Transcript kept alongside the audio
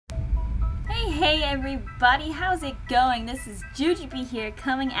Hey everybody, how's it going? This is JewJuBee here,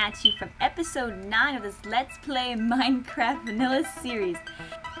 coming at you from episode 9 of this Let's Play Minecraft Vanilla series.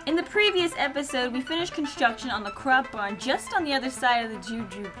 In the previous episode, we finished construction on the crop barn just on the other side of the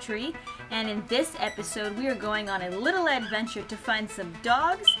JewJuBee tree, and in this episode we are going on a little adventure to find some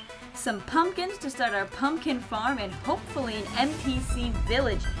dogs, some pumpkins to start our pumpkin farm, and hopefully an NPC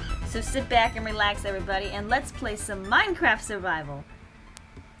village. So sit back and relax everybody, and let's play some Minecraft survival.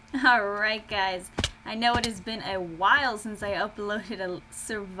 Alright guys, I know it has been a while since I uploaded a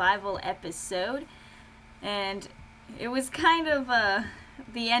survival episode, and it was kind of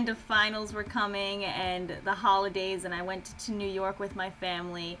the end of finals were coming and the holidays, and I went to New York with my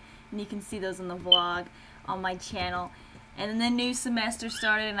family, and you can see those in the vlog on my channel. And then the new semester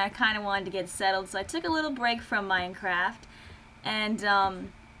started and I kind of wanted to get settled, so I took a little break from Minecraft, and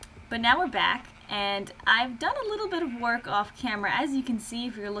but now we're back. And I've done a little bit of work off camera, as you can see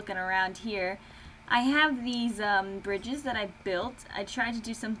if you're looking around here. I have these bridges that I built. I tried to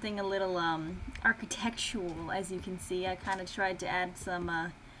do something a little architectural, as you can see. I kind of tried to add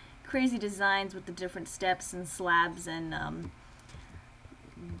some crazy designs with the different steps and slabs and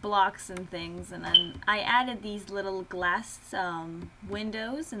blocks and things. And then I added these little glass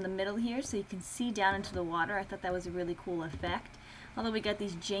windows in the middle here so you can see down into the water. I thought that was a really cool effect. Although we got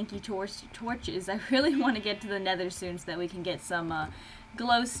these janky torches, I really want to get to the nether soon so that we can get some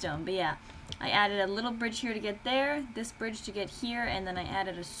glowstone. But yeah, I added a little bridge here to get there, this bridge to get here, and then I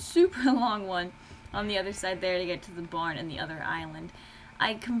added a super long one on the other side there to get to the barn and the other island.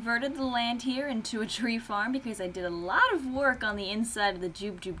 I converted the land here into a tree farm because I did a lot of work on the inside of the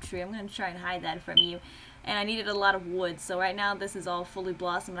JewJuBee tree. I'm going to try and hide that from you. And I needed a lot of wood, so right now this is all fully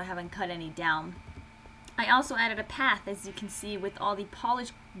blossomed. I haven't cut any down. I also added a path, as you can see, with all the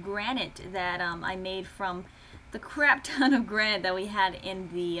polished granite that I made from the crap ton of granite that we had in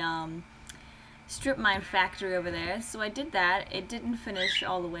the strip mine factory over there. So I did that. It didn't finish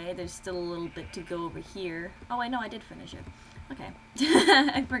all the way. There's still a little bit to go over here. Oh, I know I did finish it. Okay.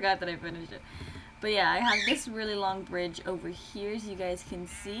 I forgot that I finished it. But yeah, I have this really long bridge over here, as you guys can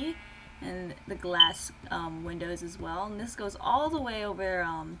see, and the glass windows as well. And this goes all the way over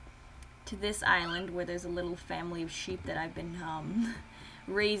to this island where there's a little family of sheep that I've been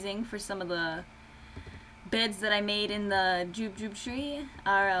raising for some of the beds that I made in the JewJuBee tree.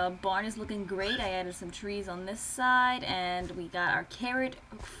 Our barn is looking great. I added some trees on this side, and we got our carrot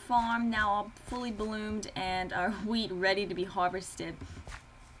farm now all fully bloomed and our wheat ready to be harvested.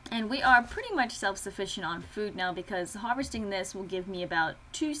 And we are pretty much self-sufficient on food now because harvesting this will give me about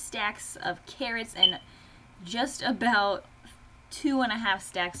 2 stacks of carrots and just about 2.5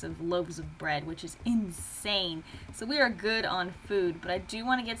 stacks of loaves of bread, which is insane. So we are good on food, but I do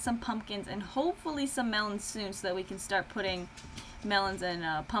want to get some pumpkins and hopefully some melons soon so that we can start putting melons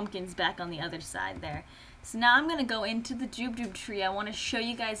and pumpkins back on the other side there. So now I'm going to go into the JewJuBee tree. I want to show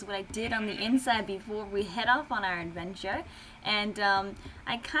you guys what I did on the inside before we head off on our adventure. And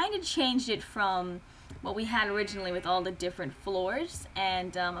I kind of changed it from what we had originally with all the different floors,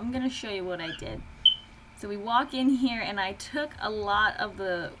 and I'm going to show you what I did. So we walk in here, and I took a lot of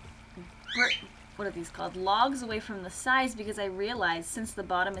the, what are these called, logs away from the sides because I realized since the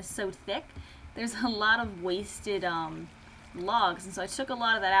bottom is so thick, there's a lot of wasted logs, and so I took a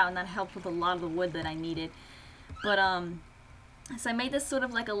lot of that out, and that helped with a lot of the wood that I needed. But so I made this sort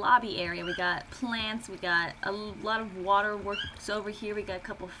of like a lobby area. We got plants, we got a lot of water works over here, we got a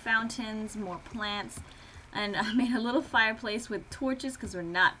couple fountains, more plants. And I made a little fireplace with torches because we're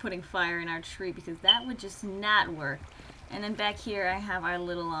not putting fire in our tree because that would just not work. And then back here I have our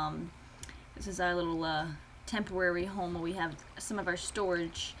little, this is our little temporary home where we have some of our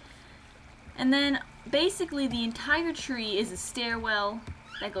storage. And then basically the entire tree is a stairwell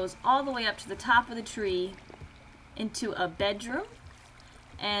that goes all the way up to the top of the tree into a bedroom.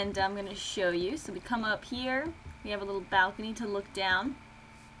 And I'm going to show you. So we come up here, we have a little balcony to look down.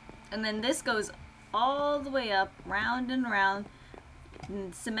 And then this goes all the way up, round and round,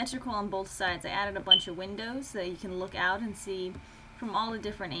 and symmetrical on both sides. I added a bunch of windows so that you can look out and see from all the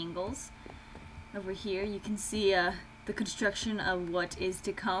different angles. Over here you can see the construction of what is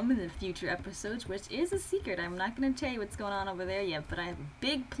to come in the future episodes, which is a secret. I'm not going to tell you what's going on over there yet, but I have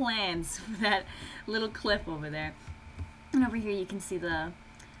big plans for that little cliff over there. And over here you can see the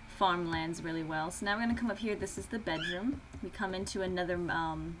farmlands really well. So now we're going to come up here. This is the bedroom. We come into another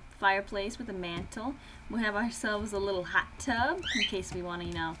fireplace with a mantle. We have ourselves a little hot tub in case we want to,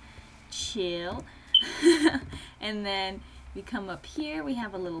 you know, chill. And then we come up here. We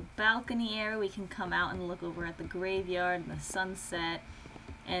have a little balcony area. We can come out and look over at the graveyard and the sunset.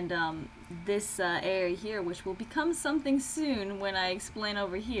 And this area here, which will become something soon when I explain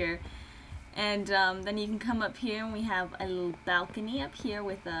over here, And then you can come up here and we have a little balcony up here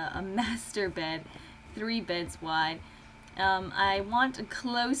with a master bed, 3 beds wide. I want a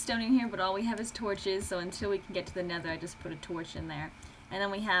glowstone in here, but all we have is torches, so until we can get to the nether, I just put a torch in there. And then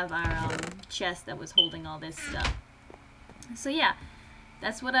we have our chest that was holding all this stuff. So yeah,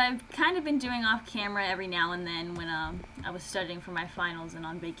 that's what I've kind of been doing off camera every now and then when I was studying for my finals and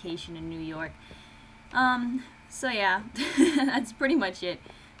on vacation in New York. So yeah, that's pretty much it.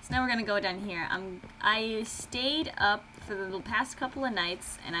 So now we're gonna go down here. I stayed up for the past couple of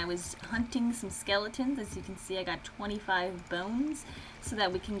nights and I was hunting some skeletons. As you can see, I got 25 bones so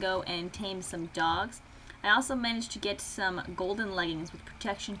that we can go and tame some dogs. I also managed to get some golden leggings with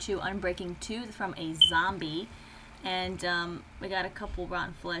protection 2, unbreaking 2 from a zombie. And we got a couple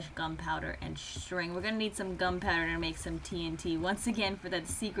rotten flesh, gunpowder, and string. We're gonna need some gunpowder to make some TNT once again for that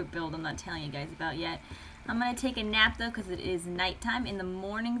secret build I'm not telling you guys about yet. I'm gonna take a nap though because it is nighttime. In the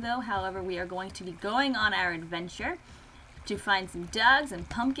morning though, however, we are going to be going on our adventure to find some dogs and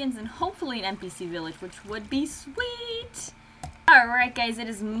pumpkins and hopefully an NPC village, which would be sweet. Alright guys, it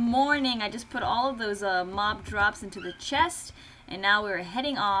is morning. I just put all of those mob drops into the chest and now we're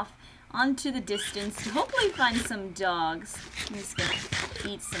heading off onto the distance to hopefully find some dogs. I'm just gonna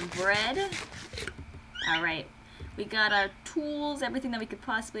eat some bread. Alright, we got our tools, everything that we could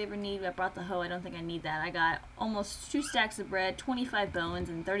possibly ever need. I brought the hoe, I don't think I need that. I got almost 2 stacks of bread, 25 bones,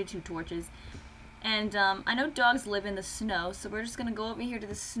 and 32 torches. And I know dogs live in the snow, so we're just gonna go over here to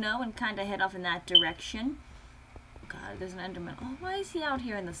the snow and kind of head off in that direction. God, there's an enderman. Oh, why is he out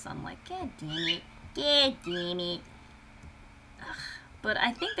here in the sunlight? God damn it. God damn it. Ugh. But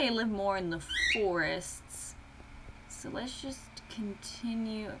I think they live more in the forests. So let's just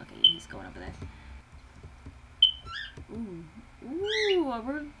continue. Okay, he's going over there. Ooh, a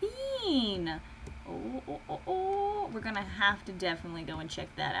ravine. Oh. We're gonna have to definitely go and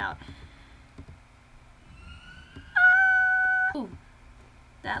check that out. Ah! Ooh,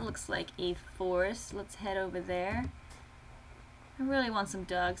 that looks like a forest. Let's head over there. I really want some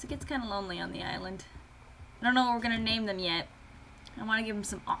dogs. It gets kind of lonely on the island. I don't know what we're gonna name them yet. I want to give them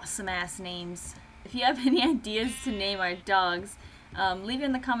some awesome-ass names. If you have any ideas to name our dogs, leave it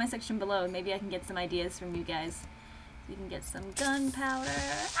in the comment section below. Maybe I can get some ideas from you guys. You can get some gunpowder.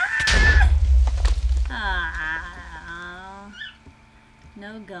 Ah!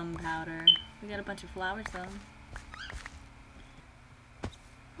 No gunpowder. We got a bunch of flowers, though.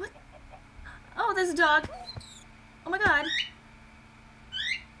 What? Oh, there's a dog. Oh my god.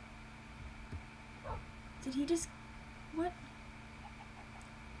 Did he just... What?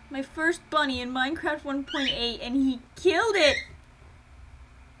 My first bunny in Minecraft 1.8 and he killed it!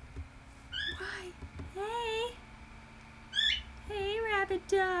 Why? Hey! Hey, rabbit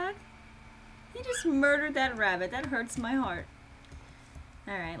dog. He just murdered that rabbit. That hurts my heart.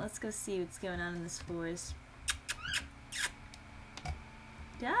 Alright, let's go see what's going on in this forest.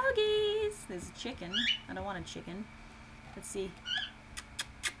 Doggies! There's a chicken. I don't want a chicken. Let's see.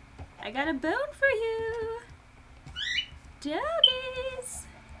 I got a bone for you! Doggies!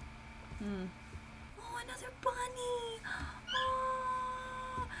 Oh, another bunny!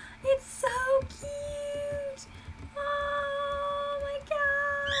 Oh, it's so cute! Oh my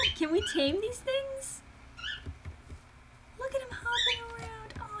god! Can we tame these things? Look at him hopping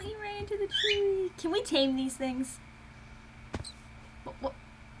around. Oh, he ran into the tree. Can we tame these things? What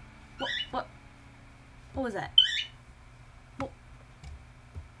was that? What?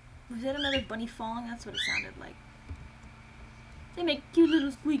 Was that another bunny falling? That's what it sounded like. They make cute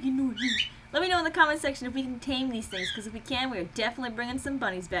little squeaky noises. Let me know in the comment section if we can tame these things, because if we can, we're definitely bringing some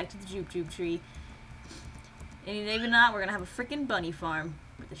bunnies back to the JewJuBee tree. And if not, we're going to have a freaking bunny farm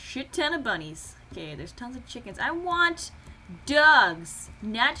with a shit ton of bunnies. Okay, there's tons of chickens. I want dogs,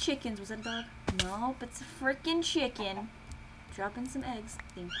 not chickens. Was that a dog? Nope, it's a freaking chicken. Dropping some eggs.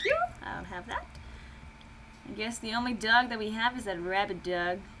 Thank you. I don't have that. I guess the only dog that we have is that rabbit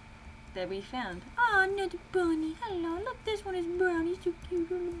dog that we found. Oh, another bunny. Hello, look, this one is brown. He's so cute,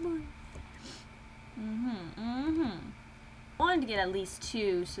 little bunny. I wanted to get at least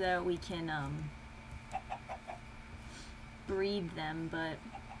 2 so that we can breed them, but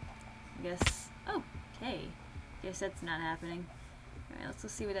I guess. Oh, okay. Guess that's not happening. All right, let's go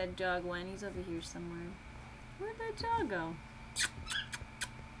see where that dog went. He's over here somewhere. Where'd that dog go?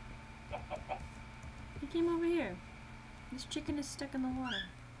 He came over here. This chicken is stuck in the water.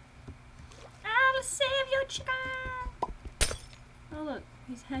 I'll save your chicken! Oh look,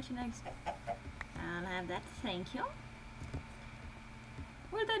 he's hatching eggs. I'll have that, thank you.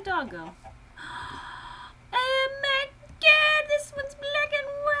 Where'd that dog go? Oh my god, this one's black and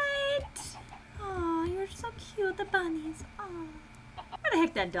white! Oh, you're so cute, the bunnies. Oh. Where the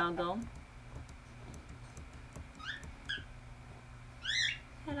heck that dog go?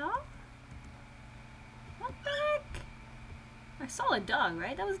 Hello? What the heck? I saw a dog,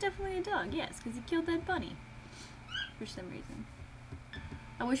 right? That was definitely a dog, yes, because he killed that bunny. For some reason.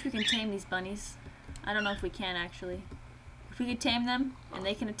 I wish we can tame these bunnies. I don't know if we can, actually. If we could tame them, and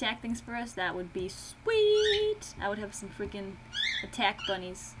they can attack things for us, that would be sweet! I would have some freaking attack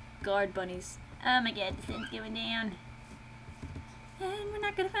bunnies. Guard bunnies. Oh my god, the sun's going down. And we're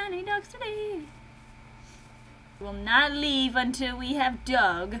not gonna find any dogs today. We'll not leave until we have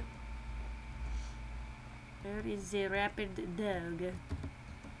dog. There is a rapid dog.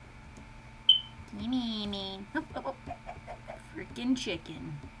 Me. Oh. Freaking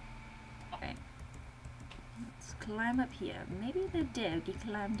chicken. Okay. Let's climb up here. Maybe the doggy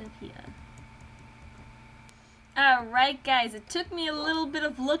climbed up here. Alright guys, it took me a little bit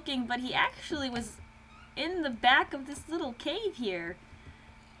of looking, but he actually was in the back of this little cave here.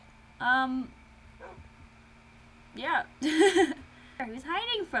 Yeah. He was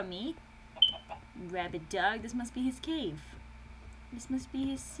hiding from me. Rabid dog, this must be his cave. This must be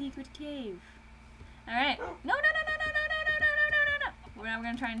his secret cave. Alright. No. We're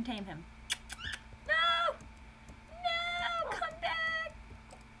gonna try and tame him. No! No! Come back!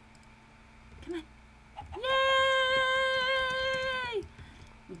 Come on. Yay!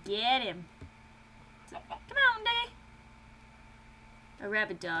 We get him. So, come on, doggy. A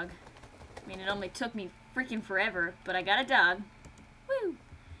rabid dog. I mean, it only took me freaking forever, but I got a dog. Woo!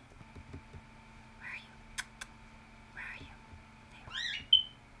 Where are you? Where are you?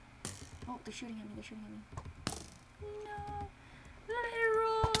 There. Oh, they're shooting at me. They're shooting at me. No! Let it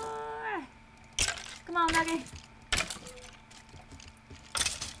roar! Come on, doggy.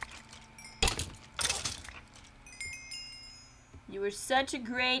 You were such a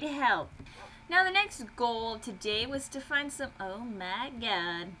great help. Now the next goal today was to find some, oh my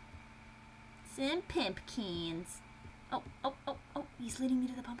god, some pumpkins. Oh, he's leading me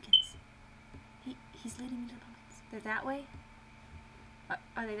to the pumpkins. He's leading me to the pumpkins. They're that way?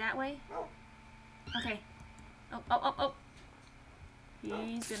 Are they that way? Okay. Oh.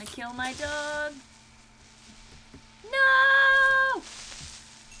 He's gonna kill my dog. No!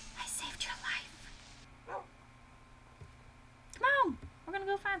 I saved your life. Come on! We're gonna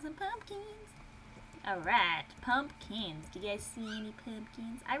go find some pumpkins. Alright, pumpkins. Do you guys see any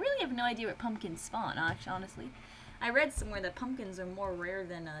pumpkins? I really have no idea where pumpkins spawn, honestly. I read somewhere that pumpkins are more rare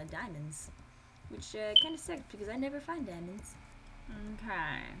than diamonds. Which kind of sucks because I never find diamonds.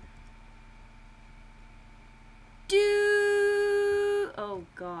 Okay. Oh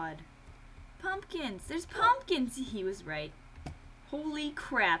god. Pumpkins! There's pumpkins! He was right. Holy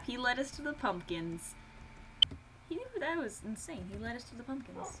crap, he led us to the pumpkins. That was insane. He led us to the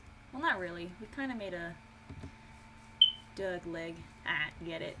pumpkins. Well, not really. We kind of made a dog leg. Ah,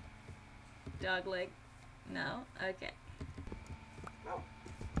 get it? Dog leg? No? Okay.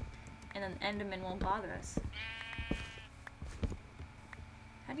 And then Enderman won't bother us.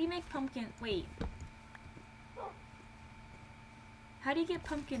 How do you make pumpkin... Wait. How do you get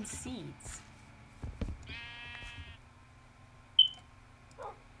pumpkin seeds?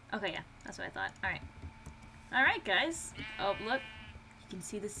 Okay, yeah. That's what I thought. Alright. Alright, guys. Oh, look. You can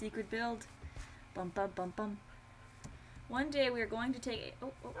see the secret build. Bum. One day we are going to take a...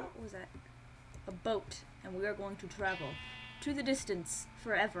 Oh, what was that? A boat. And we are going to travel to the distance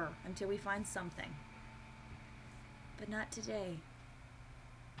forever until we find something. But not today.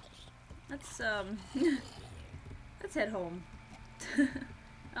 Let's head home.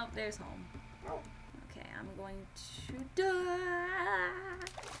 Oh, there's home. Okay, I'm going to die.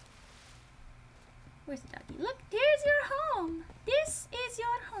 Where's the doggy? Look, there's your home. This is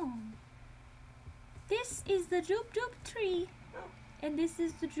your home. This is the JewJuBee tree. And this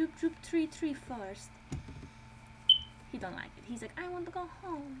is the JewJuBee tree forest. He don't like it. He's like, I want to go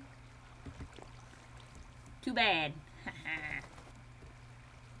home. Too bad.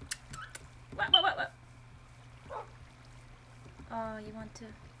 What? Oh, you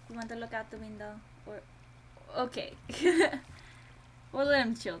want to look out the window? Or okay. We'll let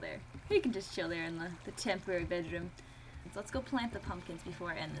him chill there. He can just chill there in the temporary bedroom. So let's go plant the pumpkins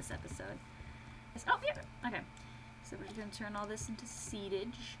before I end this episode. Oh, yeah. Okay. So we're just going to turn all this into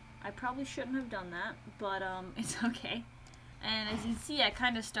seedage. I probably shouldn't have done that, but it's okay. And as you can see, I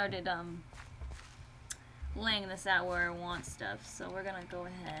kind of started laying this out where I want stuff. So we're going to go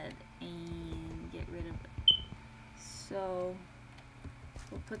ahead and get rid of it. So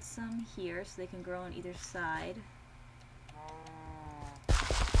we'll put some here so they can grow on either side.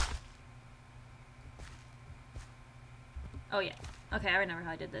 Oh yeah. Okay, I remember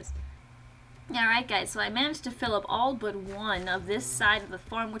how I did this. Alright guys, so I managed to fill up all but one of this side of the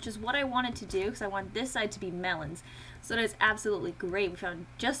farm, which is what I wanted to do, because I want this side to be melons. So that is absolutely great. We found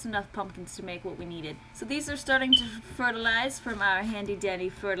just enough pumpkins to make what we needed. So these are starting to fertilize from our handy dandy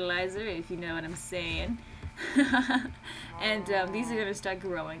fertilizer, if you know what I'm saying. And these are going to start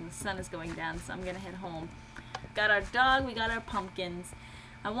growing. The sun is going down, so I'm going to head home. Got our dog, we got our pumpkins.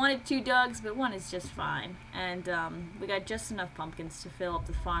 I wanted 2 dogs, but 1 is just fine. And we got just enough pumpkins to fill up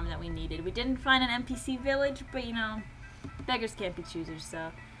the farm that we needed. We didn't find an NPC village, but you know, beggars can't be choosers,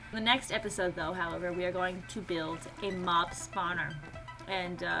 so. The next episode, though, however, we are going to build a mob spawner.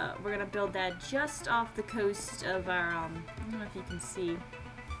 And we're going to build that just off the coast of our, I don't know if you can see.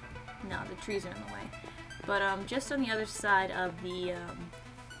 No, the trees are in the way. But just on the other side of the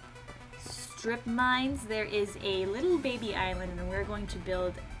strip mines, there is a little baby island, and we're going to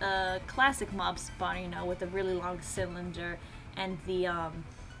build a classic mob spawner, you know, with a really long cylinder and the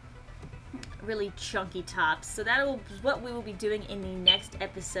really chunky tops. So that is what we will be doing in the next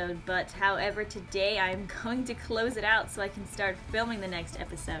episode. But however, today I'm going to close it out so I can start filming the next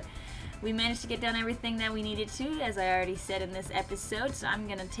episode. We managed to get done everything that we needed to, as I already said in this episode, so I'm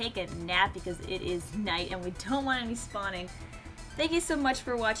gonna take a nap because it is night and we don't want any spawning. Thank you so much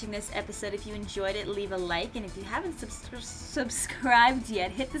for watching this episode. If you enjoyed it, leave a like, and if you haven't subscribed yet,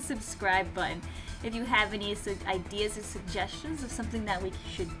 hit the subscribe button. If you have any ideas or suggestions of something that we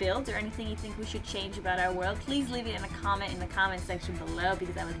should build or anything you think we should change about our world, please leave it in a comment in the comment section below,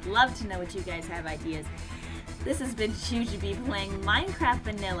 because I would love to know what you guys have ideas. This has been JewJuBee playing Minecraft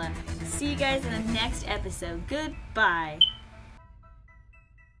Vanilla. See you guys in the next episode. Goodbye.